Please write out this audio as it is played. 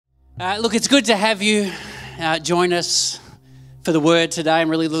Look, it's good to have you join us for the word today.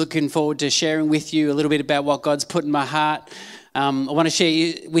 I'm really looking forward to sharing with you a little bit about what God's put in my heart. I want to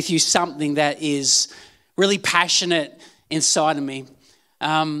share with you something that is really passionate inside of me.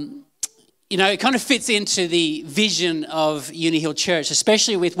 It kind of fits into the vision of UniHill Church,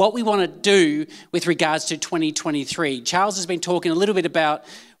 especially with what we want to do with regards to 2023. Charles has been talking a little bit about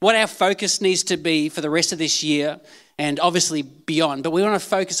what our focus needs to be for the rest of this year and obviously beyond. But we want to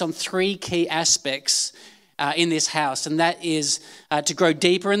focus on three key aspects in this house, and that is to grow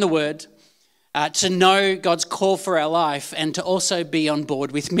deeper in the Word, to know God's call for our life, and to also be on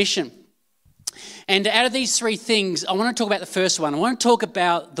board with mission. And out of these three things, I want to talk about the first one. I want to talk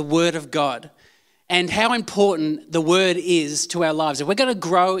about the Word of God and how important the Word is to our lives. If we're going to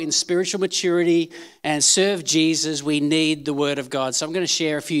grow in spiritual maturity and serve Jesus, we need the Word of God. So I'm going to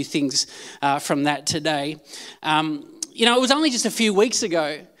share a few things from that today. It was only just a few weeks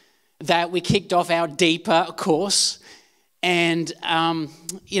ago that we kicked off our Deeper course. And,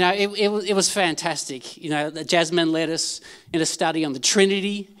 it was fantastic. Jasmine led us in a study on the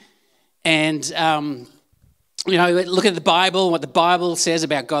Trinity. And, look at the Bible, what the Bible says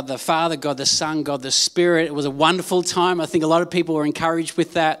about God the Father, God the Son, God the Spirit. It was a wonderful time. I think a lot of people were encouraged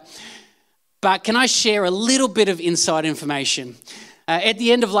with that. But can I share a little bit of inside information? At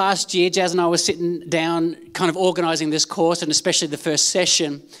the end of last year, Jazz and I were sitting down kind of organising this course, and especially the first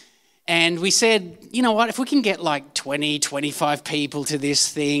session. And we said, you know what, if we can get like 20, 25 people to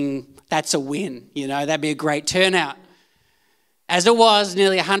this thing, that's a win. That'd be a great turnout. As it was,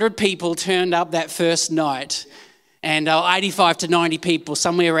 nearly 100 people turned up that first night, and 85 to 90 people,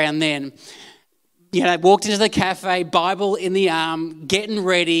 somewhere around then, walked into the cafe, Bible in the arm, getting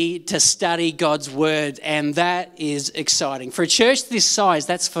ready to study God's Word, and that is exciting. For a church this size,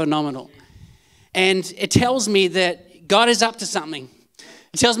 that's phenomenal. And it tells me that God is up to something.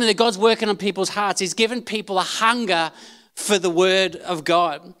 It tells me that God's working on people's hearts. He's given people a hunger for the Word of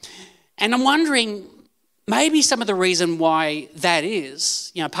God. And I'm wondering, maybe some of the reason why that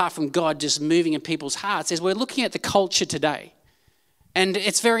is, apart from God just moving in people's hearts, is we're looking at the culture today. And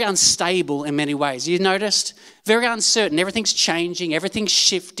it's very unstable in many ways. You noticed? Very uncertain. Everything's changing. Everything's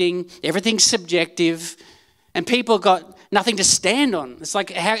shifting. Everything's subjective. And people got nothing to stand on. It's like,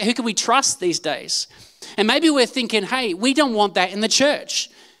 who can we trust these days? And maybe we're thinking, hey, we don't want that in the church.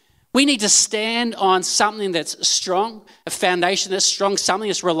 We need to stand on something that's strong, a foundation that's strong, something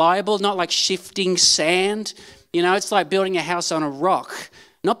that's reliable, not like shifting sand. It's like building a house on a rock,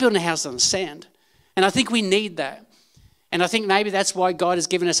 not building a house on sand. And I think we need that. And I think maybe that's why God has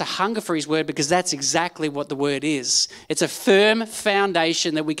given us a hunger for His Word, because that's exactly what the Word is. It's a firm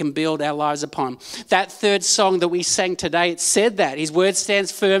foundation that we can build our lives upon. That third song that we sang today, it said that. His Word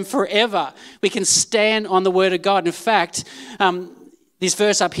stands firm forever. We can stand on the Word of God. In fact, this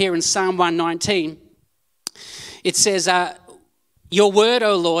verse up here in Psalm 119, it says, your Word,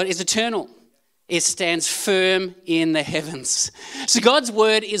 O Lord, is eternal. It stands firm in the heavens. So God's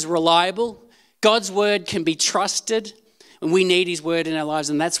Word is reliable. God's Word can be trusted. And we need His Word in our lives,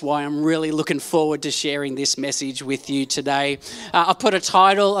 and that's why I'm really looking forward to sharing this message with you today. I've put a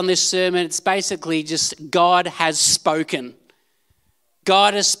title on this sermon. It's basically just God has spoken.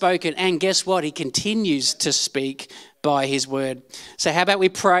 God has spoken, and guess what? He continues to speak by His Word. So how about we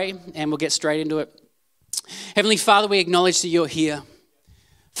pray, and we'll get straight into it. Heavenly Father, we acknowledge that You're here.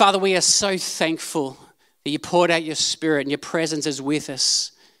 Father, we are so thankful that You poured out Your Spirit and Your presence is with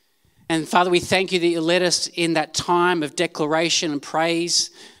us. And Father, we thank You that You led us in that time of declaration and praise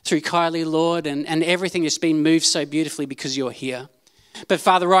through Kylie, Lord, and everything that's been moved so beautifully because You're here. But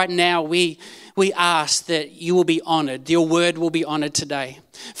Father, right now we ask that You will be honoured, Your Word will be honoured today.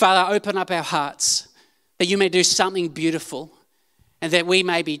 Father, open up our hearts that You may do something beautiful and that we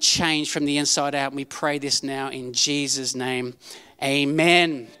may be changed from the inside out. And we pray this now in Jesus' name.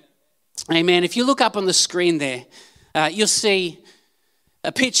 Amen. Amen. If you look up on the screen there, you'll see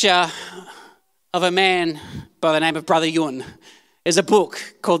a picture of a man by the name of Brother Yun. There's a book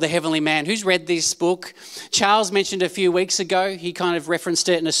called The Heavenly Man. Who's read this book? Charles mentioned a few weeks ago. He kind of referenced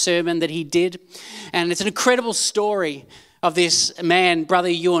it in a sermon that he did. And it's an incredible story of this man, Brother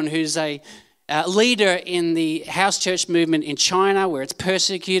Yun, who's a leader in the house church movement in China where it's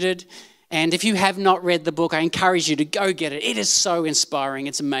persecuted. And if you have not read the book, I encourage you to go get it. It is so inspiring.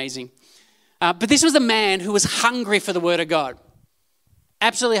 It's amazing. But this was a man who was hungry for the Word of God.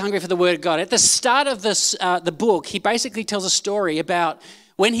 Absolutely hungry for the Word of God. At the start of this, the book, he basically tells a story about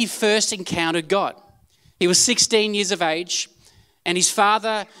when he first encountered God. He was 16 years of age, and his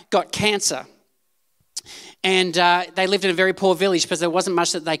father got cancer. And they lived in a very poor village because there wasn't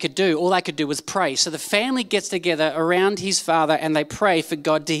much that they could do. All they could do was pray. So the family gets together around his father and they pray for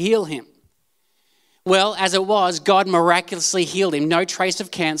God to heal him. Well, as it was, God miraculously healed him. No trace of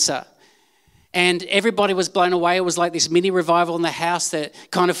cancer. And everybody was blown away. It was like this mini revival in the house that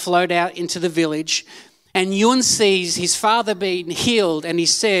kind of flowed out into the village. And Ewan sees his father being healed and he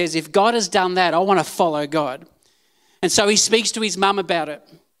says, if God has done that, I want to follow God. And so he speaks to his mum about it.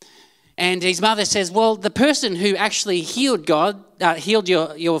 And his mother says, well, the person who actually healed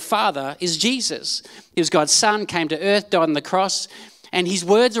your father is Jesus. He was God's son, came to earth, died on the cross, and his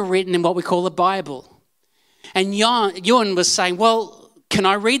words are written in what we call the Bible. And Ewan was saying, well, can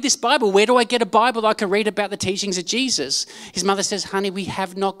I read this Bible? Where do I get a Bible I can read about the teachings of Jesus? His mother says, honey, we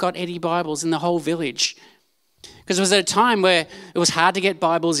have not got any Bibles in the whole village. Because it was at a time where it was hard to get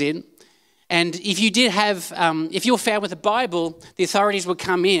Bibles in. And if you were found with a Bible, the authorities would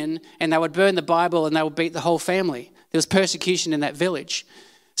come in and they would burn the Bible and they would beat the whole family. There was persecution in that village.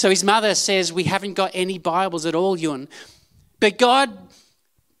 So his mother says, we haven't got any Bibles at all, Ewan. But God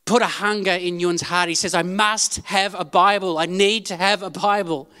put a hunger in Ewan's heart. He says, I must have a Bible. I need to have a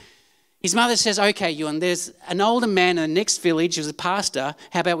Bible. His mother says, okay, Ewan, there's an older man in the next village who's a pastor.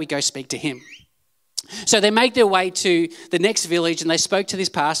 How about we go speak to him? So they make their way to the next village and they spoke to this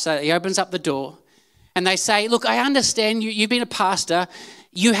pastor. He opens up the door and they say, look, I understand you've been a pastor.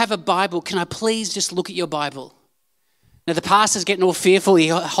 You have a Bible. Can I please just look at your Bible? Now the pastor's getting all fearful. He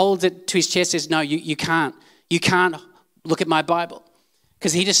holds it to his chest and says, no, you can't. You can't look at my Bible.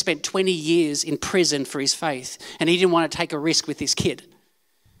 Because he just spent 20 years in prison for his faith and he didn't want to take a risk with this kid.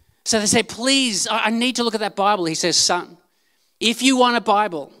 So they say, please, I need to look at that Bible. He says, son, if you want a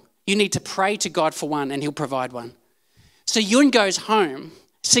Bible, you need to pray to God for one and he'll provide one. So Ewan goes home,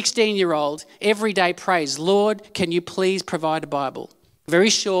 16-year-old, every day prays, Lord, can you please provide a Bible? Very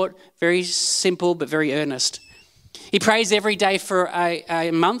short, very simple, but very earnest. He prays every day for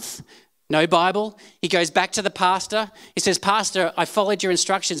a month, no Bible. He goes back to the pastor. He says, Pastor, I followed your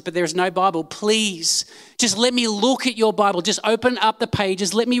instructions, but there is no Bible. Please, just let me look at your Bible. Just open up the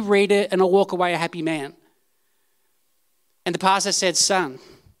pages, let me read it, and I'll walk away a happy man. And the pastor said, son,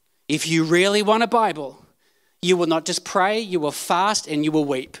 if you really want a Bible, you will not just pray, you will fast and you will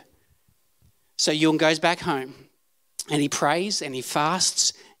weep. So Ewan goes back home and he prays and he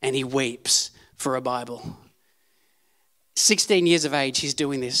fasts and he weeps for a Bible. 16 years of age, he's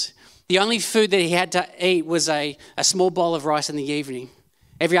doing this. The only food that he had to eat was a small bowl of rice in the evening.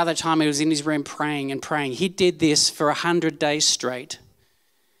 Every other time he was in his room praying and praying. He did this for 100 days straight.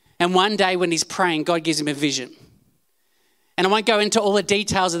 And one day when he's praying, God gives him a vision. And I won't go into all the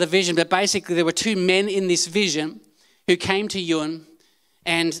details of the vision, but basically there were two men in this vision who came to Ewan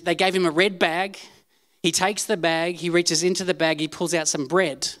and they gave him a red bag. He takes the bag, he reaches into the bag, he pulls out some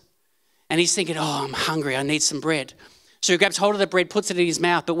bread. And he's thinking, oh, I'm hungry, I need some bread. So he grabs hold of the bread, puts it in his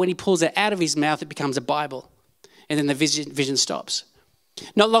mouth, but when he pulls it out of his mouth, it becomes a Bible. And then the vision stops.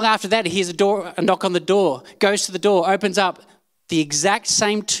 Not long after that, he hears a knock on the door, goes to the door, opens up. The exact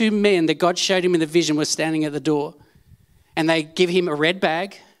same two men that God showed him in the vision were standing at the door. And they give him a red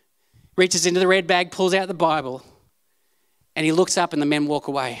bag, reaches into the red bag, pulls out the Bible, and he looks up and the men walk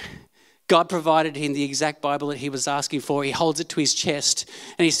away. God provided him the exact Bible that he was asking for. He holds it to his chest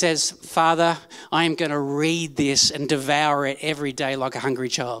and he says, Father, I am going to read this and devour it every day like a hungry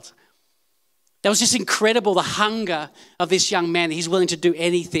child. That was just incredible, the hunger of this young man. He's willing to do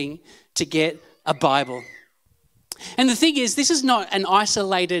anything to get a Bible. And the thing is, this is not an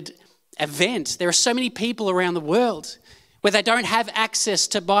isolated event. There are so many people around the world where they don't have access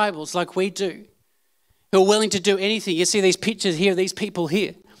to Bibles like we do, who are willing to do anything. You see these pictures here, these people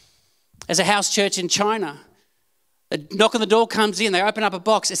here. As a house church in China, a knock on the door comes in, they open up a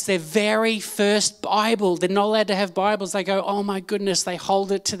box. It's their very first Bible. They're not allowed to have Bibles. They go, oh my goodness, they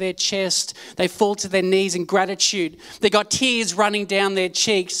hold it to their chest. They fall to their knees in gratitude. They got tears running down their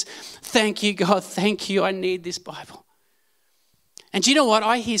cheeks. Thank you, God, thank you, I need this Bible. And do you know what?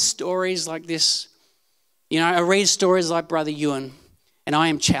 I hear stories like this. I read stories like Brother Ewan, and I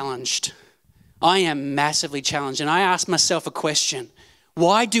am challenged. I am massively challenged. And I ask myself a question.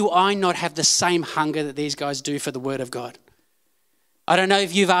 Why do I not have the same hunger that these guys do for the Word of God? I don't know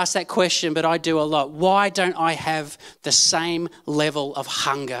if you've asked that question, but I do a lot. Why don't I have the same level of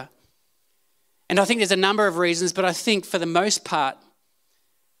hunger? And I think there's a number of reasons, but I think for the most part,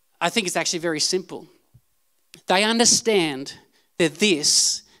 I think it's actually very simple. They understand that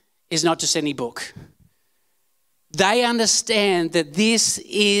this is not just any book. They understand that this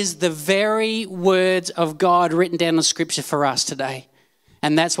is the very words of God written down in Scripture for us today.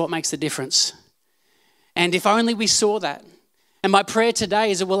 And that's what makes the difference. And if only we saw that. And my prayer today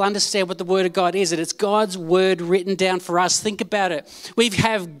is that we'll understand what the Word of God is, that it's God's Word written down for us. Think about it. We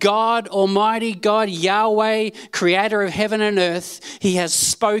have God, Almighty God, Yahweh, creator of heaven and earth. He has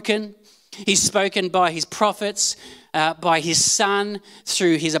spoken. He's spoken by his prophets, by his Son,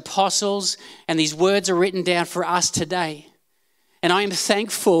 through his apostles, and these words are written down for us today. And I am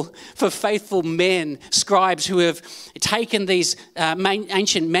thankful for faithful men, scribes, who have taken these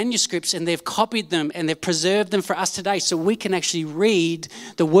ancient manuscripts and they've copied them and they've preserved them for us today so we can actually read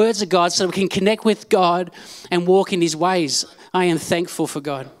the words of God, so we can connect with God and walk in his ways. I am thankful for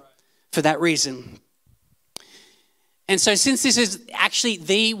God for that reason. And so since this is actually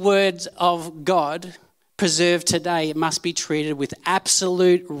the words of God preserved today, it must be treated with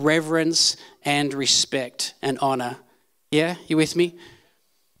absolute reverence and respect and honor. Yeah, you with me?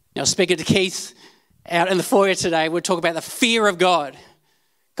 Now, speaking to Keith out in the foyer today, we'll talk about the fear of God.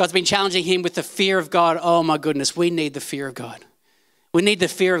 God's been challenging him with the fear of God. Oh my goodness, we need the fear of God. We need the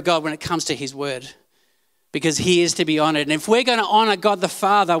fear of God when it comes to his word, because he is to be honored. And if we're going to honor God the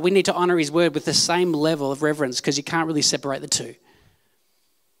Father, we need to honor his word with the same level of reverence, because you can't really separate the two.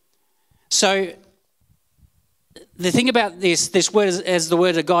 So the thing about this word as the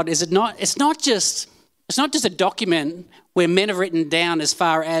word of God is it's not just a document where men have written down as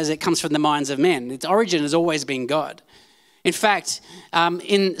far as it comes from the minds of men. Its origin has always been God. In fact,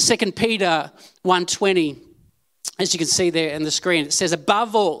 in 2 Peter 1:20, as you can see there on the screen, it says,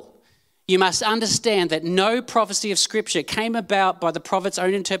 above all, you must understand that no prophecy of Scripture came about by the prophet's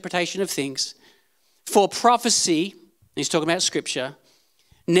own interpretation of things. For prophecy, he's talking about Scripture,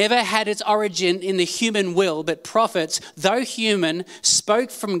 never had its origin in the human will, but prophets, though human,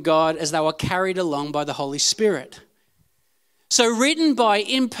 spoke from God as they were carried along by the Holy Spirit. So written by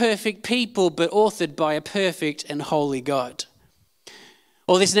imperfect people, but authored by a perfect and holy God.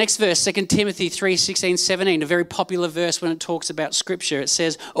 Or this next verse, 2 Timothy 3:16, 17, a very popular verse when it talks about Scripture. It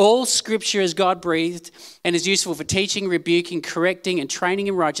says, all Scripture is God-breathed and is useful for teaching, rebuking, correcting, and training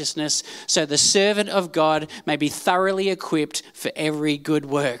in righteousness, so the servant of God may be thoroughly equipped for every good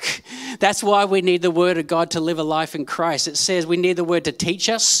work. That's why we need the Word of God to live a life in Christ. It says we need the Word to teach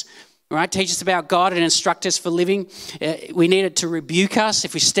us, right? Teach us about God and instruct us for living. We need it to rebuke us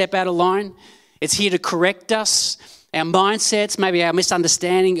if we step out of line. It's here to correct us, our mindsets, maybe our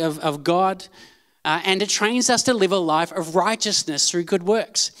misunderstanding of God. And it trains us to live a life of righteousness through good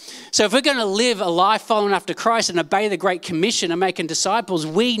works. So if we're going to live a life following after Christ and obey the Great Commission and making disciples,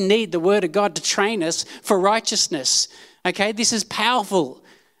 we need the Word of God to train us for righteousness. Okay, this is powerful,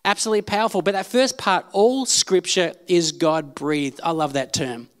 absolutely powerful. But that first part, all Scripture is God-breathed. I love that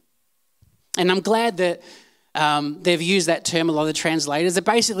term. And I'm glad that they've used that term, a lot of the translators. It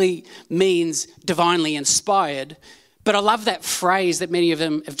basically means divinely inspired. But I love that phrase that many of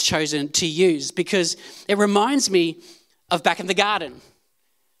them have chosen to use, because it reminds me of back in the garden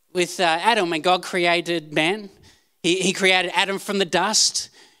with Adam, when God created man. He created Adam from the dust,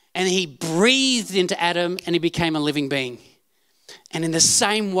 and he breathed into Adam and he became a living being. And in the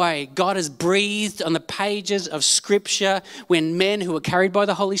same way, God has breathed on the pages of Scripture when men who were carried by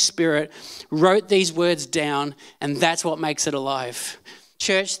the Holy Spirit wrote these words down, and that's what makes it alive.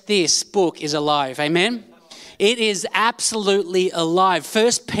 Church, this book is alive. Amen? It is absolutely alive.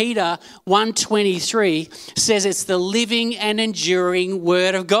 1 Peter 1:23 says it's the living and enduring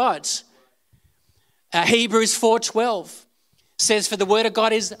Word of God. Hebrews 4:12 says, for the Word of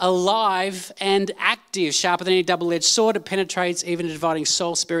God is alive and active, sharper than any double-edged sword. It penetrates even to dividing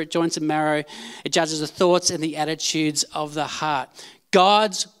soul, spirit, joints and marrow. It judges the thoughts and the attitudes of the heart.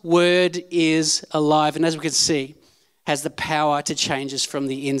 God's Word is alive, and as we can see, has the power to change us from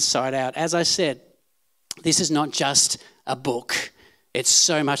the inside out. As I said, this is not just a book. It's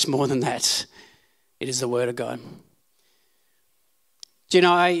so much more than that. It is the Word of God. Do you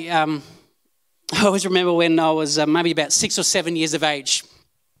know, I always remember when I was maybe about 6 or 7 years of age,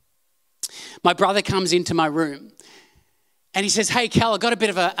 my brother comes into my room and he says, hey, Cal, I've got a bit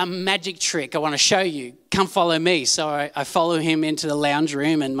of a magic trick I want to show you. Come follow me. So I follow him into the lounge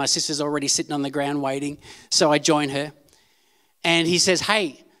room, and my sister's already sitting on the ground waiting. So I join her. And he says,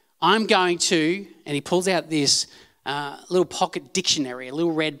 hey, I'm going to, and he pulls out this little pocket dictionary, a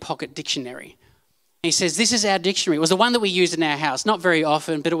little red pocket dictionary. And he says, this is our dictionary. It was the one that we used in our house, not very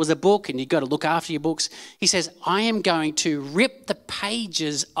often, but it was a book, and you've got to look after your books. He says, I am going to rip the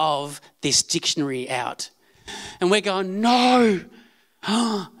pages of this dictionary out. And we're going, no,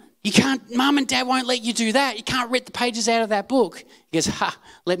 you can't, Mum and Dad won't let you do that. You can't rip the pages out of that book. He goes,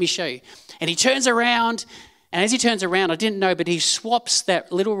 let me show you. And he turns around, and as he turns around, I didn't know, but he swaps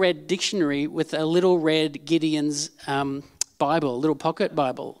that little red dictionary with a little red Gideon's Bible, a little pocket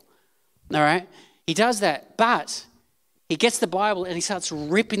Bible. All right? He does that, but he gets the Bible and he starts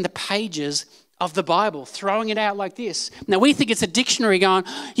ripping the pages of the Bible, throwing it out like this. Now, we think it's a dictionary going,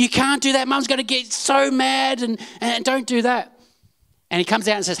 you can't do that, Mum's going to get so mad, and don't do that. And he comes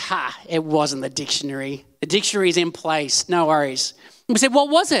out and says, it wasn't the dictionary. The dictionary's in place, no worries. And we said, what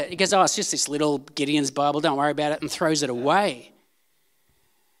was it? He goes, it's just this little Gideon's Bible, don't worry about it, and throws it away.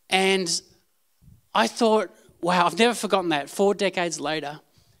 And I thought, wow, I've never forgotten that. 4 decades later,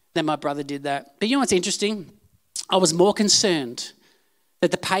 that my brother did that. But you know what's interesting? I was more concerned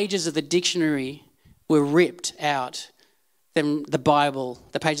that the pages of the dictionary were ripped out than the Bible,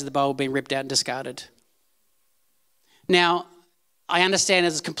 the pages of the Bible being ripped out and discarded. Now, I understand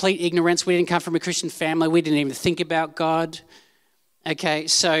it's complete ignorance. We didn't come from a Christian family. We didn't even think about God. Okay,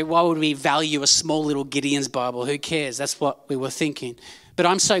 so why would we value a small little Gideon's Bible? Who cares? That's what we were thinking. But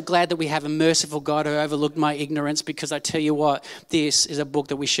I'm so glad that we have a merciful God who overlooked my ignorance, because I tell you what, this is a book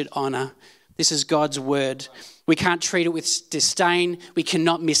that we should honour. This is God's word. We can't treat it with disdain. We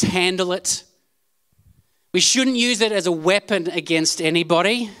cannot mishandle it. We shouldn't use it as a weapon against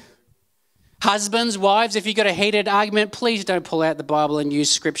anybody. Husbands, wives, if you've got a heated argument, please don't pull out the Bible and use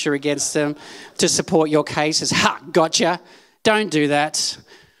scripture against them to support your cases. Gotcha. Don't do that.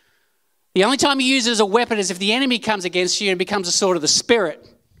 The only time you use it as a weapon is if the enemy comes against you and becomes a sword of the Spirit,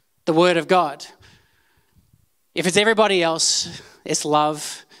 the word of God. If it's everybody else, it's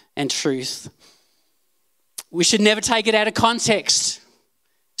love and truth. We should never take it out of context,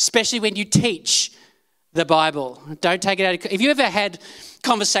 especially when you teach the Bible. Don't take it out of context. Have you ever had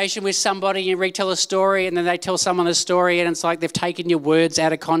conversation with somebody, you retell a story and then they tell someone a story and it's like they've taken your words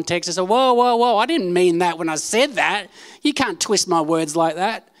out of context? It's like, whoa, I didn't mean that when I said that. You can't twist my words like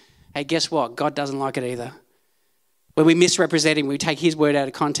that. Hey, guess what? God doesn't like it either. When we misrepresent him, we take his word out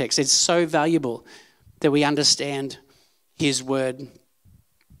of context. It's so valuable that we understand his word.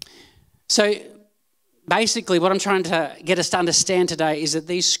 So basically what I'm trying to get us to understand today is that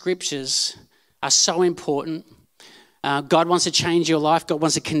these scriptures are so important. God wants to change your life. God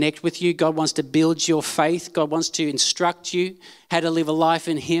wants to connect with you. God wants to build your faith. God wants to instruct you how to live a life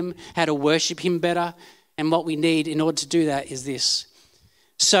in him, how to worship him better. And what we need in order to do that is this.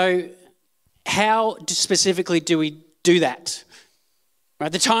 So how specifically do we do that?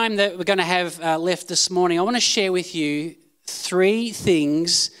 Right, the time that we're going to have left this morning, I want to share with you 3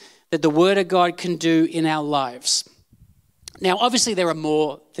 things that the Word of God can do in our lives. Now, obviously, there are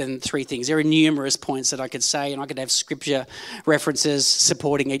more than 3 things. There are numerous points that I could say, and I could have scripture references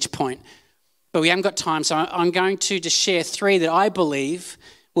supporting each point. But we haven't got time, so I'm going to just share 3 that I believe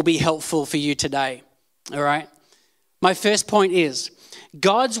will be helpful for you today. All right? My first point is,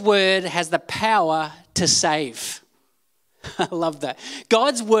 God's word has the power to save. I love that.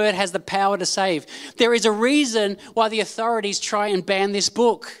 God's word has the power to save. There is a reason why the authorities try and ban this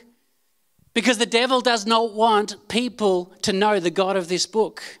book, because the devil does not want people to know the God of this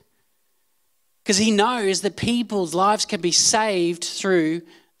book, because he knows that people's lives can be saved through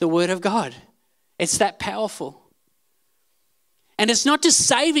the word of God. It's that powerful. And it's not just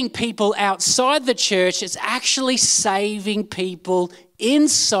saving people outside the church, it's actually saving people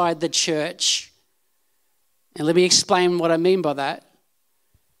inside the church. And let me explain what I mean by that.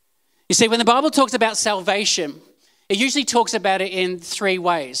 You see, when the Bible talks about salvation, it usually talks about it in 3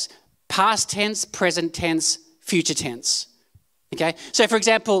 ways: past tense, present tense, future tense. Okay? So for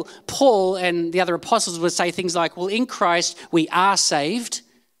example, Paul and the other apostles would say things like, well, in Christ we are saved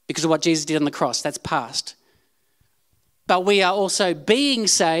because of what Jesus did on the cross. That's past. But we are also being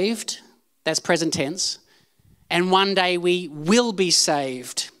saved. That's present tense. And one day we will be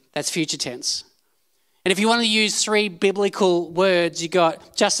saved. That's future tense. And if you want to use 3 biblical words, you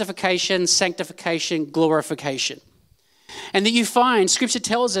got justification, sanctification, glorification. And that you find, Scripture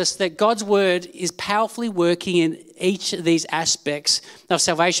tells us that God's word is powerfully working in each of these aspects of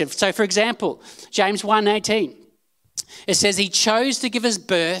salvation. So for example, James 1:18, it says he chose to give us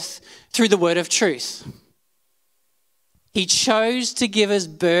birth through the word of truth. He chose to give us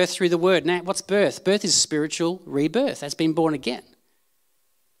birth through the word. Now, what's birth? Birth is spiritual rebirth. That's being born again.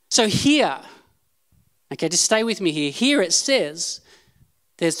 So here, okay, just stay with me here. Here it says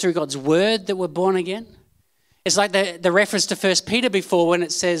there's through God's word that we're born again. It's like the reference to 1 Peter before when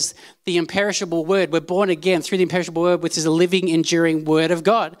it says the imperishable word. We're born again through the imperishable word, which is a living, enduring word of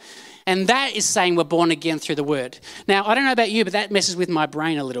God. And that is saying we're born again through the word. Now, I don't know about you, but that messes with my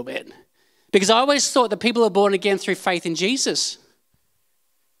brain a little bit. Because I always thought that people are born again through faith in Jesus.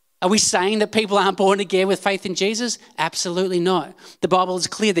 Are we saying that people aren't born again with faith in Jesus? Absolutely not. The Bible is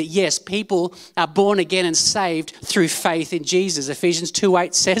clear that yes, people are born again and saved through faith in Jesus. Ephesians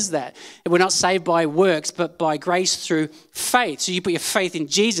 2:8 says that. And we're not saved by works, but by grace through faith. So you put your faith in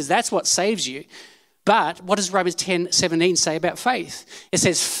Jesus, that's what saves you. But what does Romans 10:17 say about faith? It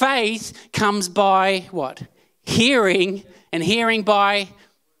says faith comes by what? Hearing, and hearing by.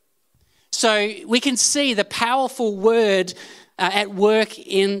 So we can see the powerful word at work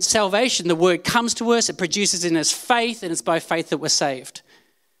in salvation. The word comes to us, it produces in us faith, and it's by faith that we're saved.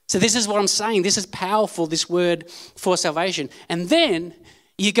 So this is what I'm saying. This is powerful, this word for salvation. And then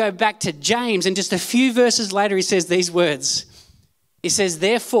you go back to James, and just a few verses later, he says these words. He says,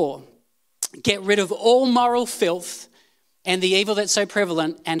 therefore, get rid of all moral filth and the evil that's so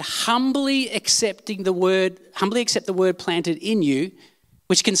prevalent, and humbly accept the word planted in you,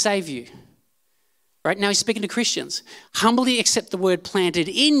 which can save you. Right now he's speaking to Christians. Humbly accept the word planted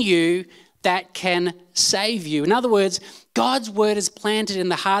in you that can save you. In other words, God's word is planted in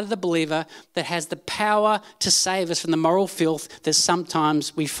the heart of the believer that has the power to save us from the moral filth that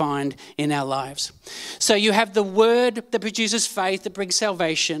sometimes we find in our lives. So you have the word that produces faith, that brings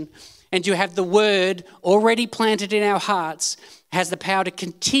salvation, and you have the word already planted in our hearts, has the power to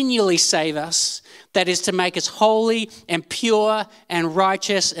continually save us, that is to make us holy and pure and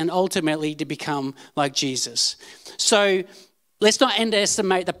righteous, and ultimately to become like Jesus. So let's not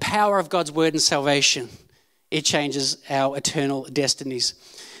underestimate the power of God's word and salvation. It changes our eternal destinies.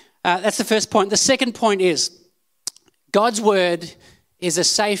 That's the first point. The second point is God's word is a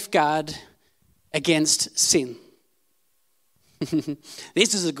safeguard against sin.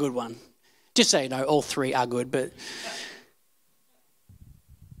 This is a good one. Just so you know, all three are good, but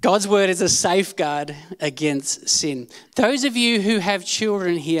God's word is a safeguard against sin. Those of you who have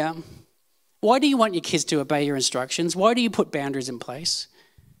children here, why do you want your kids to obey your instructions? Why do you put boundaries in place?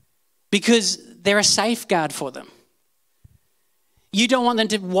 Because they're a safeguard for them. You don't want them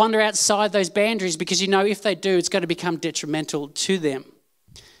to wander outside those boundaries because you know if they do, it's going to become detrimental to them.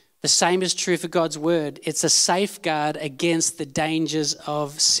 The same is true for God's word. It's a safeguard against the dangers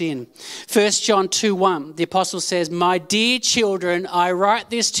of sin. 1 John 2:1, the apostle says, my dear children, I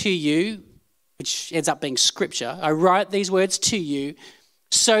write this to you, which ends up being scripture. I write these words to you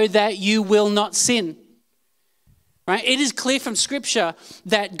so that you will not sin. Right? It is clear from scripture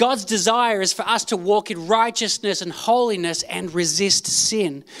that God's desire is for us to walk in righteousness and holiness and resist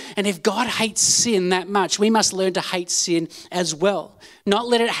sin. And if God hates sin that much, we must learn to hate sin as well. Not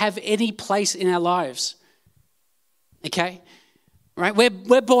let it have any place in our lives. Okay? Right?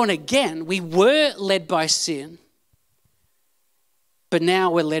 We're born again. We were led by sin, but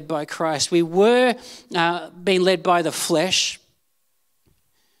now we're led by Christ. We were being led by the flesh,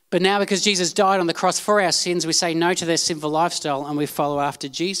 but now because Jesus died on the cross for our sins, we say no to their sinful lifestyle and we follow after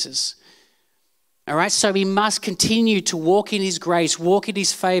Jesus. All right, so we must continue to walk in his grace, walk in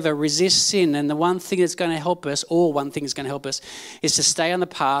his favor, resist sin. And the one thing that's going to help us, is to stay on the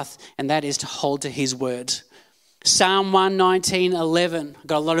path, and that is to hold to his word. Psalm 119:11. I've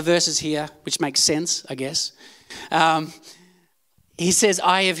got a lot of verses here, which makes sense, I guess. He says,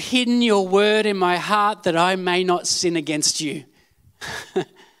 I have hidden your word in my heart that I may not sin against you.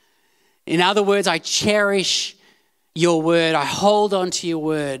 In other words, I cherish your word. I hold on to your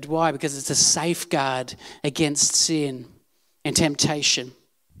word. Why? Because it's a safeguard against sin and temptation.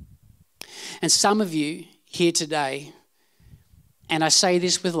 And some of you here today, and I say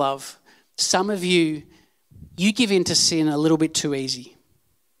this with love, some of you give in to sin a little bit too easy.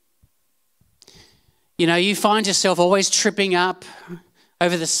 You know, you find yourself always tripping up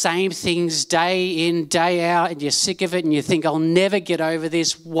over the same things day in, day out, and you're sick of it and you think, I'll never get over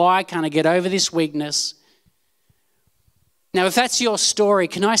this. Why can't I get over this weakness? Now, if that's your story,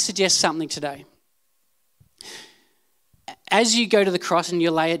 can I suggest something today? As you go to the cross and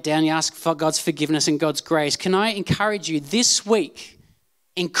you lay it down, you ask for God's forgiveness and God's grace, can I encourage you this week,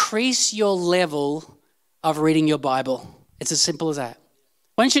 increase your level of reading your Bible? It's as simple as that.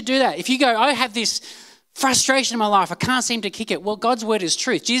 Why don't you do that? If you go, I have this frustration in my life, I can't seem to kick it. Well, God's word is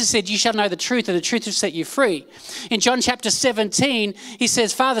truth. Jesus said, you shall know the truth, and the truth will set you free. In John chapter 17, he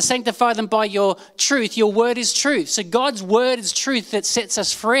says, Father, sanctify them by your truth. Your word is truth. So God's word is truth that sets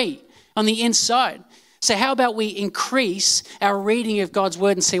us free on the inside. So how about we increase our reading of God's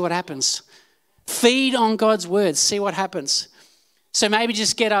word and see what happens? Feed on God's word, see what happens. So maybe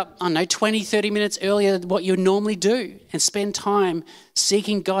just get up, 20, 30 minutes earlier than what you normally do and spend time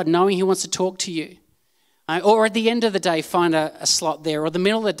seeking God, knowing he wants to talk to you. Or at the end of the day, find a slot there, or the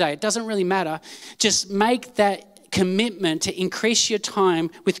middle of the day. It doesn't really matter. Just make that commitment to increase your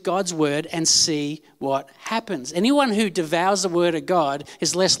time with God's word and see what happens. Anyone who devours the word of God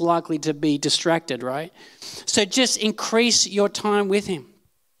is less likely to be distracted, right? So just increase your time with him.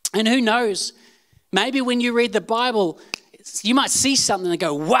 And who knows, maybe when you read the Bible, you might see something and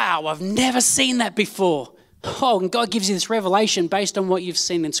go, wow, I've never seen that before. Oh, and God gives you this revelation based on what you've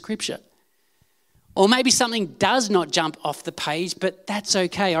seen in Scripture. Or maybe something does not jump off the page, but that's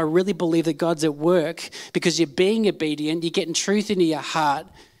okay. I really believe that God's at work because you're being obedient, you're getting truth into your heart.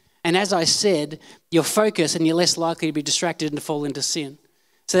 And as I said, you're focused and you're less likely to be distracted and to fall into sin.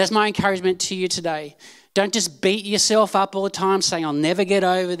 So that's my encouragement to you today. Don't just beat yourself up all the time saying, I'll never get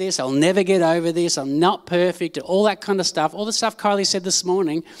over this, I'll never get over this, I'm not perfect, all that kind of stuff. All the stuff Kylie said this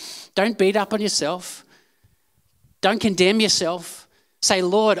morning. Don't beat up on yourself. Don't condemn yourself. Say,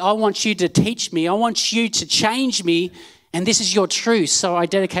 Lord, I want you to teach me. I want you to change me. And this is your truth. So I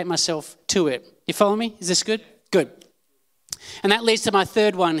dedicate myself to it. You follow me? Is this good? Good. And that leads to my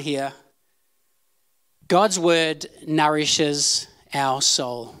third one here. God's word nourishes our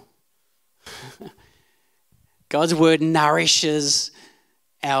soul. God's word nourishes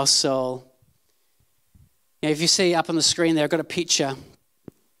our soul. Now, if you see up on the screen there, I've got a picture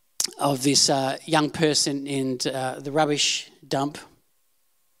of this young person in the rubbish dump.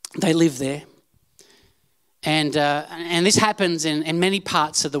 They live there. And this happens in many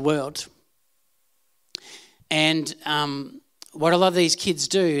parts of the world. And what a lot of these kids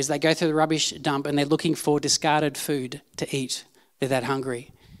do is they go through the rubbish dump and they're looking for discarded food to eat. They're that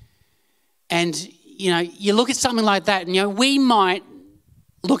hungry. And, you look at something like that and, we might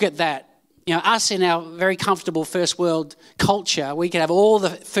look at that. Us in our very comfortable first world culture, we could have all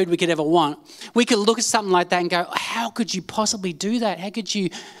the food we could ever want. We could look at something like that and go, how could you possibly do that? How could you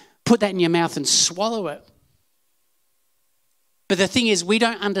put that in your mouth and swallow it? But the thing is, we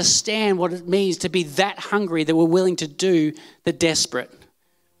don't understand what it means to be that hungry that we're willing to do the desperate.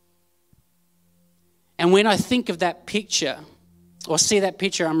 And when I think of that picture or see that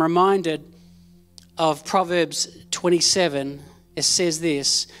picture, I'm reminded of Proverbs 27. It says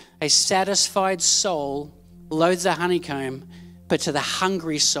this, a satisfied soul loads a honeycomb, but to the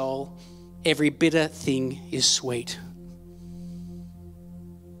hungry soul, every bitter thing is sweet.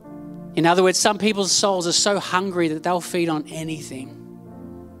 In other words, some people's souls are so hungry that they'll feed on anything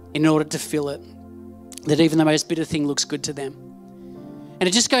in order to fill it, that even the most bitter thing looks good to them. And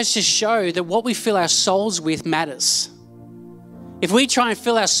it just goes to show that what we fill our souls with matters. If we try and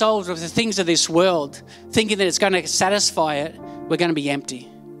fill our souls with the things of this world, thinking that it's going to satisfy it, we're going to be empty.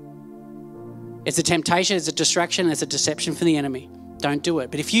 It's a temptation, it's a distraction, it's a deception from the enemy. Don't do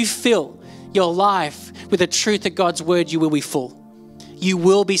it. But if you fill your life with the truth of God's word, you will be full. You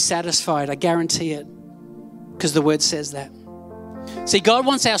will be satisfied, I guarantee it, because the word says that. See, God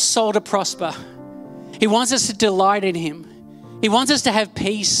wants our soul to prosper. He wants us to delight in him. He wants us to have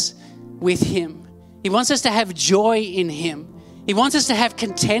peace with him. He wants us to have joy in him. He wants us to have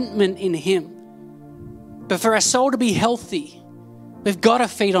contentment in him. But for our soul to be healthy, we've got to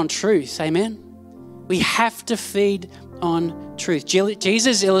feed on truth, amen? We have to feed on truth.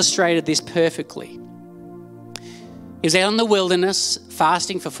 Jesus illustrated this perfectly. He was out in the wilderness,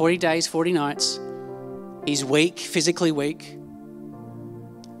 fasting for 40 days, 40 nights. He's weak, physically weak.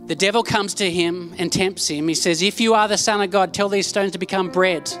 The devil comes to him and tempts him. He says, if you are the Son of God, tell these stones to become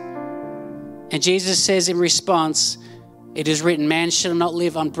bread. And Jesus says in response, it is written, man shall not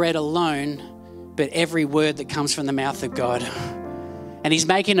live on bread alone, but every word that comes from the mouth of God. And he's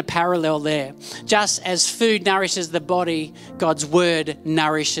making a parallel there. Just as food nourishes the body, God's word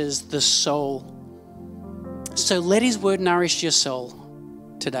nourishes the soul. So let his word nourish your soul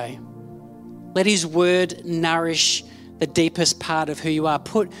today. Let his word nourish the deepest part of who you are.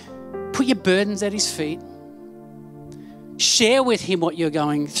 Put your burdens at his feet. Share with him what you're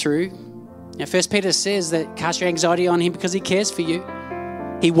going through. Now, 1 Peter says that cast your anxiety on him because he cares for you.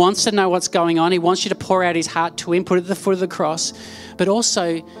 He wants to know what's going on. He wants you to pour out his heart to him, put it at the foot of the cross, but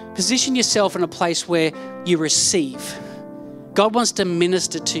also position yourself in a place where you receive. God wants to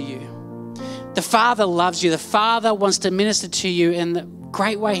minister to you. The Father loves you. The Father wants to minister to you, and the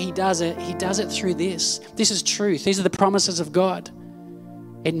great way he does it through this. This is truth. These are the promises of God.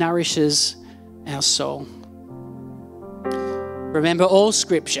 It nourishes our soul. Remember, all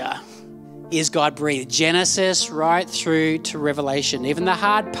scripture is God-breathed. Genesis right through to Revelation. Even the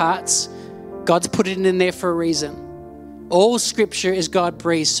hard parts, God's put it in there for a reason. All scripture is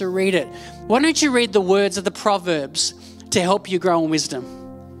God-breathed, so read it. Why don't you read the words of the Proverbs to help you grow in wisdom?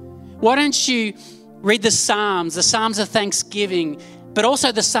 Why don't you read the Psalms of thanksgiving, but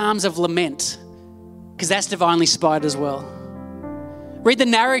also the Psalms of lament, because that's divinely inspired as well. Read the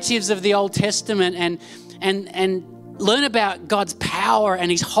narratives of the Old Testament and learn about God's power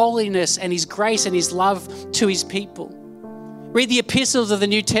and his holiness and his grace and his love to his people. Read the epistles of the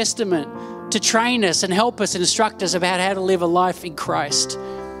New Testament to train us and help us and instruct us about how to live a life in Christ.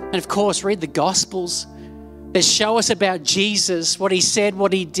 And of course, read the Gospels that show us about Jesus, what he said,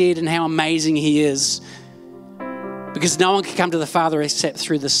 what he did, and how amazing he is. Because no one can come to the Father except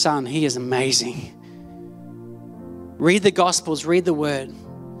through the Son. He is amazing. Read the Gospels, read the Word.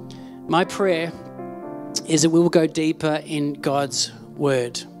 My prayer is that we will go deeper in God's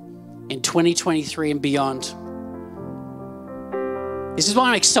Word in 2023 and beyond. This is why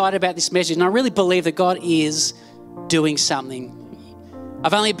I'm excited about this message, and I really believe that God is doing something.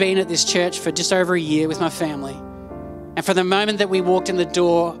 I've only been at this church for just over a year with my family, and from the moment that we walked in the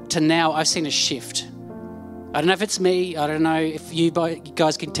door to now, I've seen a shift. I don't know if it's me, I don't know if you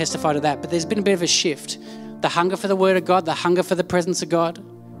guys can testify to that, but there's been a bit of a shift. The hunger for the Word of God, the hunger for the presence of God.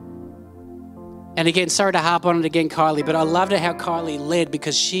 And again, sorry to harp on it again, Kylie, but I loved how Kylie led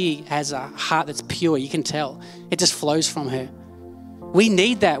because she has a heart that's pure. You can tell. It just flows from her. We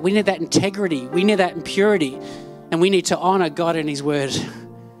need that. We need that integrity. We need that impurity. And we need to honor God and His Word.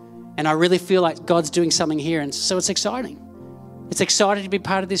 And I really feel like God's doing something here. And so it's exciting. It's exciting to be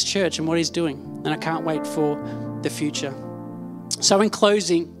part of this church and what He's doing. And I can't wait for the future. So in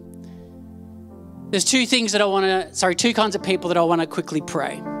closing, there's two kinds of people that I want to quickly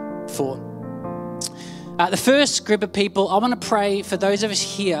pray for. The first group of people, I want to pray for those of us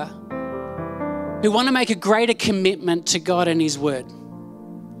here who want to make a greater commitment to God and His Word.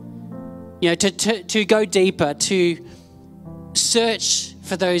 You know, to go deeper, to search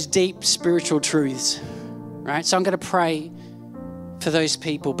for those deep spiritual truths, right? So I'm going to pray for those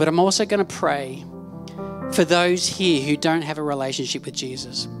people, but I'm also going to pray for those here who don't have a relationship with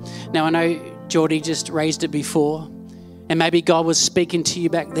Jesus. Now, I know Geordie just raised it before, and maybe God was speaking to you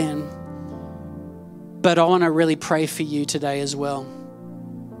back then, but I want to really pray for you today as well.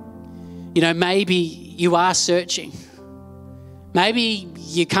 You know, maybe you are searching. Maybe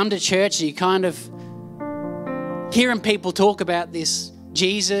you come to church and you kind of hearing people talk about this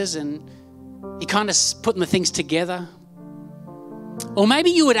Jesus and you're kind of putting the things together. Or maybe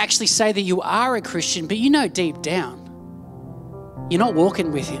you would actually say that you are a Christian, but you know deep down, you're not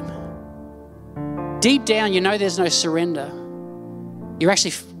walking with Him. Deep down, you know there's no surrender. You're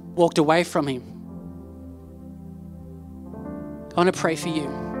actually walked away from Him. I want to pray for you.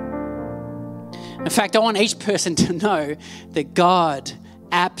 In fact, I want each person to know that God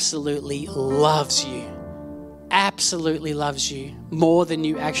absolutely loves you. Absolutely loves you more than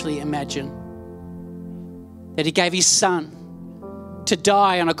you actually imagine. That He gave His Son to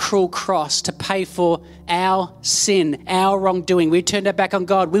die on a cruel cross to pay for our sin, our wrongdoing. We turned our back on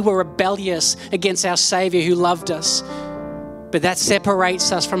God. We were rebellious against our Savior who loved us. But that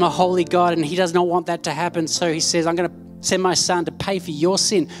separates us from a holy God, and He does not want that to happen. So He says, I'm going to send my Son to pay for your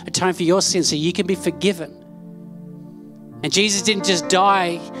sin, atone for your sin so you can be forgiven. And Jesus didn't just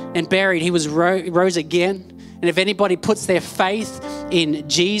die and buried. He was rose again. And if anybody puts their faith in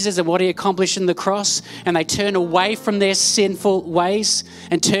Jesus and what He accomplished in the cross, and they turn away from their sinful ways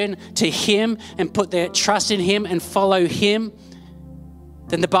and turn to Him and put their trust in Him and follow Him,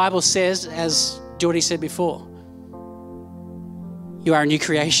 then the Bible says, as Geordie said before, you are a new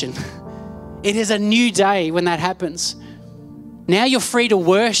creation. It is a new day when that happens. Now you're free to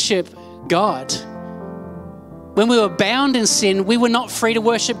worship God. When we were bound in sin, we were not free to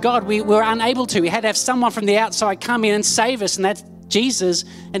worship God. We were unable to. We had to have someone from the outside come in and save us, and that's Jesus,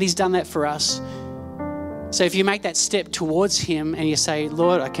 and He's done that for us. So if you make that step towards Him and you say,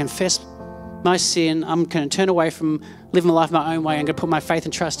 Lord, I confess my sin. I'm going to turn away from living my life my own way. I'm going to put my faith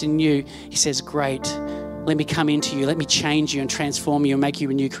and trust in You. He says, great. Let me come into you. Let me change you and transform you and make you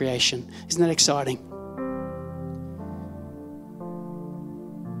a new creation. Isn't that exciting?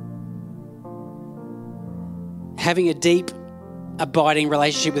 Having a deep, abiding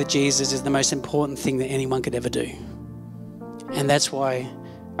relationship with Jesus is the most important thing that anyone could ever do. And that's why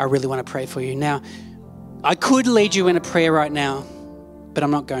I really want to pray for you. Now, I could lead you in a prayer right now, but I'm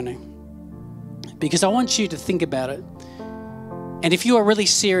not going to. Because I want you to think about it. And if you are really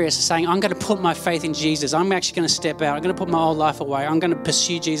serious saying, I'm going to put my faith in Jesus, I'm actually going to step out, I'm going to put my old life away, I'm going to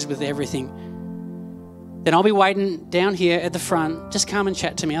pursue Jesus with everything, then I'll be waiting down here at the front. Just come and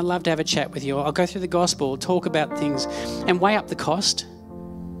chat to me. I'd love to have a chat with you. I'll go through the gospel, talk about things, and weigh up the cost.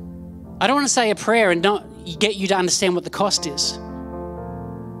 I don't want to say a prayer and not get you to understand what the cost is.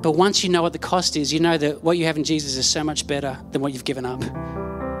 But once you know what the cost is, you know that what you have in Jesus is so much better than what you've given up.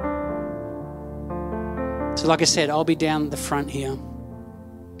 So like I said, I'll be down the front here.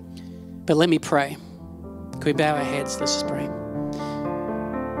 But let me pray. Can we bow our heads? Let's just pray.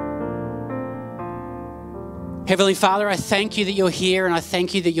 Heavenly Father, I thank You that You're here, and I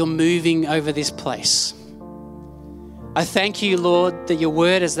thank You that You're moving over this place. I thank You, Lord, that Your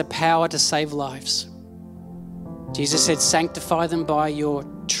word has the power to save lives. Jesus said, sanctify them by Your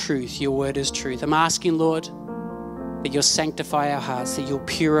truth. Your word is truth. I'm asking, Lord, that You'll sanctify our hearts, that You'll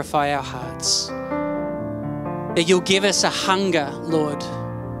purify our hearts, that You'll give us a hunger, Lord,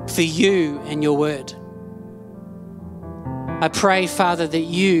 for You and Your word. I pray, Father, that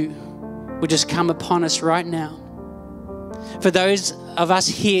you would just come upon us right now. For those of us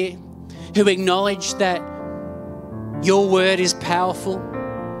here who acknowledge that your word is powerful,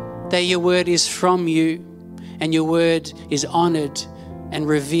 that your word is from you, and your word is honored and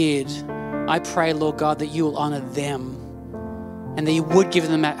revered, I pray, Lord God, that you will honor them and that you would give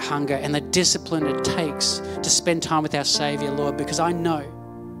them that hunger and the discipline it takes to spend time with our Savior, Lord, because I know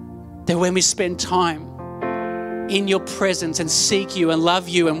that when we spend time in your presence and seek you and love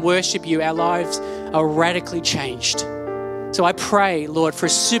you and worship you, our lives are radically changed. So I pray, Lord, for a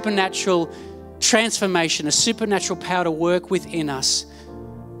supernatural transformation, a supernatural power to work within us,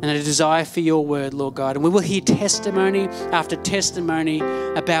 and a desire for your word, Lord God. And we will hear testimony after testimony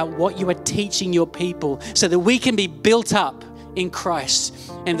about what you are teaching your people so that we can be built up in Christ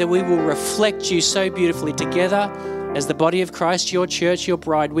and that we will reflect you so beautifully together as the body of Christ, your church, your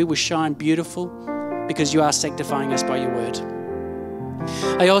bride. We will shine beautiful because you are sanctifying us by your word.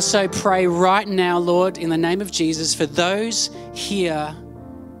 I also pray right now, Lord, in the name of Jesus, for those here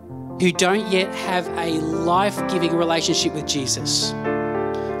who don't yet have a life-giving relationship with Jesus.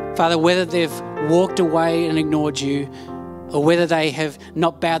 Father, whether they've walked away and ignored you or whether they have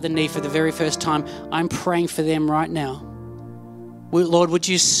not bowed the knee for the very first time, I'm praying for them right now. Lord, would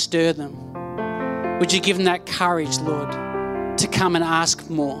you stir them? Would you give them that courage, Lord, to come and ask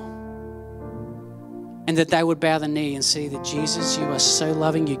more? And that they would bow the knee and see that, Jesus, you are so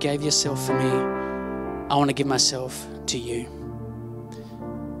loving. You gave yourself for me. I want to give myself to you.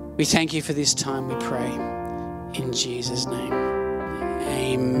 We thank you for this time, we pray. In Jesus' name.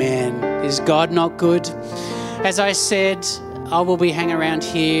 Amen. Is God not good? As I said, I will be hanging around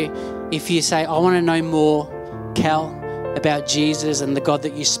here. If you say, I want to know more, Cal, about Jesus and the God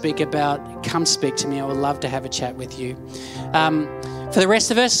that you speak about, come speak to me. I would love to have a chat with you. For the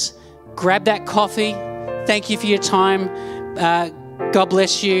rest of us, grab that coffee. Thank you for your time. God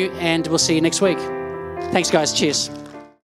bless you, and we'll see you next week. Thanks, guys. Cheers.